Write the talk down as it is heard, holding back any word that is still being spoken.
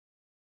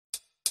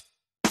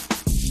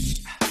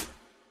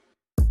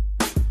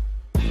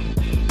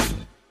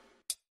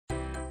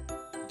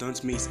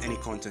Don't miss any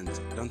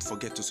content. Don't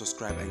forget to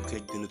subscribe and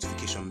click the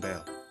notification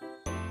bell.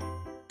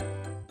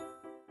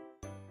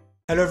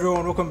 Hello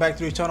everyone, welcome back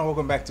to the channel,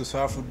 welcome back to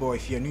Soya Football.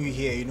 If you're new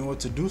here, you know what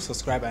to do,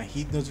 subscribe and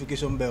hit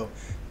notification bell.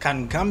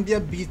 Can Gambia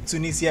beat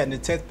Tunisia in the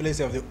third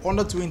place of the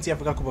Under-20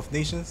 Africa Cup of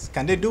Nations?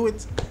 Can they do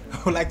it?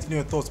 I would like to know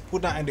your thoughts.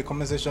 Put that in the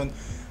comment section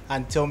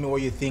and tell me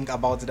what you think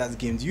about that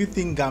game. Do you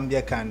think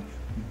Gambia can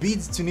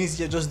beat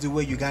Tunisia just the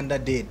way Uganda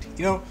did?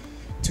 You know,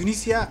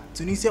 Tunisia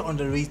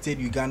underrated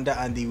Uganda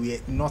and they were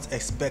not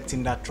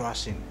expecting that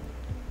thrashing.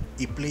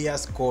 A player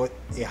scored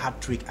a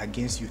hat-trick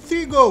against you,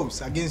 3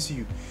 goals against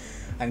you,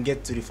 and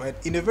get to the fight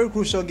in a very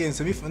crucial game.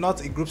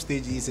 Not a group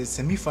stage, it's a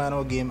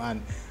semi-final game,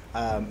 and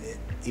a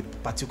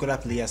particular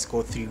player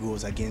scored 3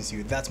 goals against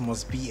you. That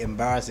must be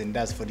embarrassing.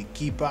 That's for the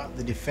keeper,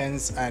 the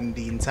defense, and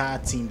the entire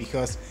team,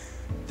 because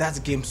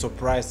that game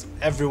surprised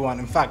everyone.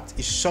 In fact,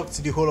 it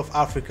shocked the whole of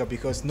Africa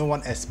because no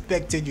one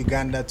expected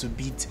Uganda to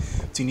beat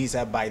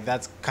Tunisia by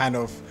that kind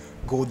of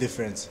goal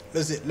difference.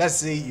 Let's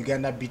say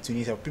Uganda beat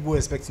Tunisia. People were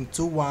expecting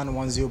 2-1,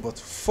 1-0, but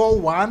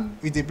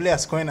 4-1 with the player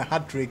scoring a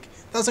hat-trick.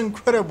 That's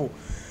incredible.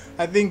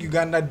 I think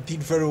Uganda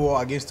did very well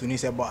against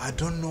Tunisia, but I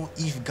don't know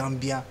if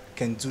Gambia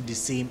can do the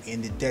same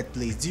in the third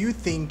place. Do you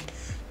think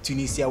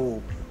Tunisia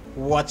will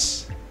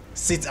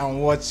sit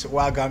and watch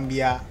while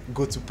Gambia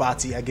go to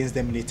party against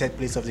them in the third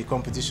place of the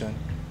competition?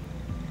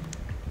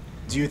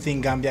 Do you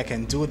think Gambia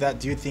can do that?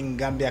 Do you think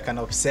Gambia can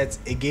upset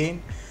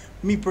again?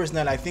 Me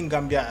personally, I think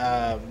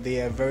Gambia,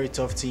 they are a very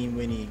tough team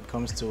when it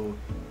comes to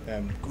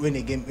win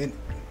a game.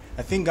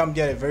 I think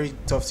Gambia are a very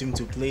tough team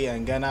to play,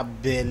 and Ghana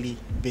barely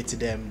beat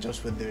them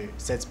just with the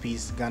set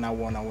piece. Ghana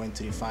won and went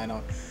to the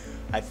final.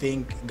 I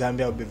think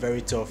Gambia will be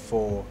very tough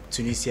for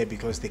Tunisia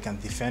because they can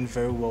defend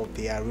very well.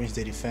 They arrange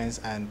the defense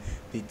and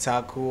they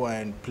tackle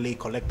and play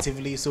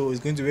collectively. So it's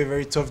going to be a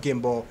very tough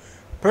game. But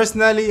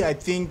personally, I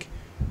think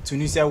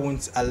Tunisia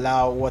won't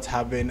allow what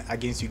happened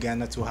against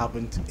Uganda to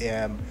happen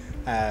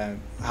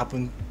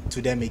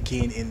to them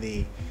again in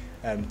the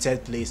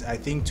third place. I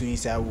think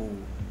Tunisia will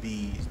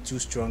be too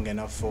strong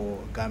enough for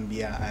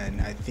Gambia,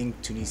 and I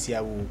think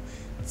Tunisia will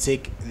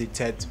take the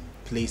third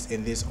place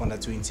in this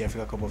Under-20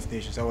 Africa Cup of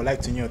Nations. I would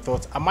like to know your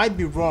thoughts. I might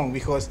be wrong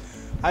because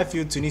I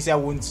feel Tunisia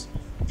won't.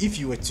 If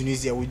you were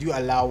Tunisia, would you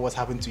allow what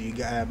happened to you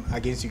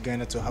against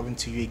Uganda to happen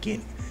to you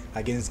again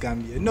against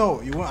Gambia?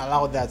 No, you won't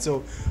allow that.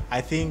 So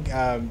I think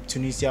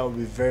Tunisia will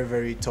be very,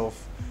 very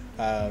tough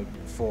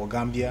for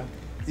Gambia.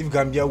 If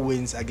Gambia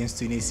wins against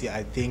Tunisia,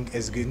 I think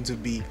it's going to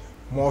be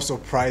more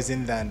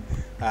surprising than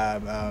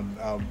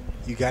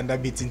Uganda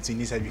beating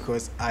Tunisia,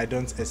 because I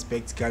don't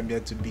expect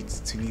Gambia to beat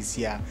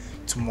Tunisia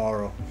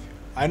tomorrow.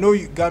 I know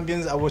you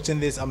Gambians are watching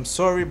this. I'm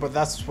sorry, but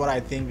that's what I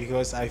think,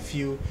 because I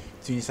feel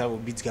Tunisia will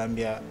beat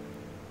Gambia.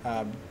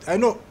 I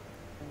know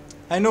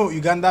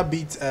Uganda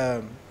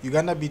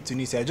beat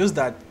Tunisia, just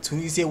that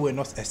Tunisia were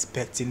not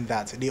expecting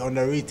that. They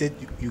underrated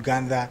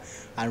Uganda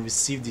and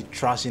received the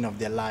thrashing of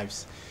their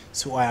lives.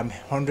 So I am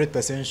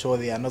 100% sure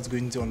they are not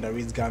going to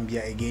underrate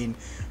Gambia again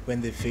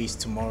when they face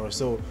tomorrow.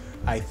 So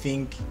I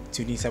think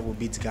Tunisia will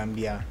beat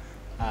Gambia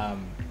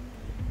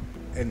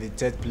in the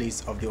third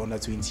place of the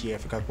Under-20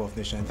 Africa Cup of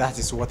Nations. That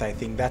is what I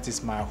think. That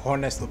is my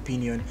honest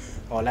opinion.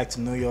 I would like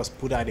to know yours.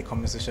 Put that in the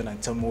comment section and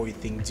tell me what you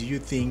think. Do you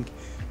think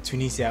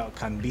Tunisia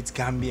can beat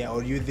Gambia,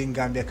 or do you think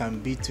Gambia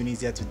can beat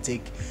Tunisia to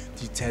take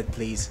the third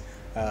place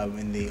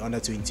in the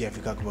Under-20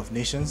 Africa Cup of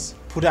Nations?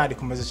 Put that in the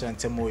comment section and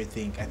tell me what you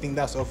think. I think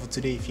that's all for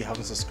today. If you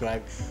haven't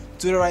subscribed,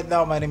 do it right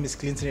now. My name is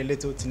Clinton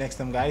Eleto. Till next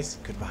time, guys.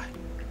 Goodbye.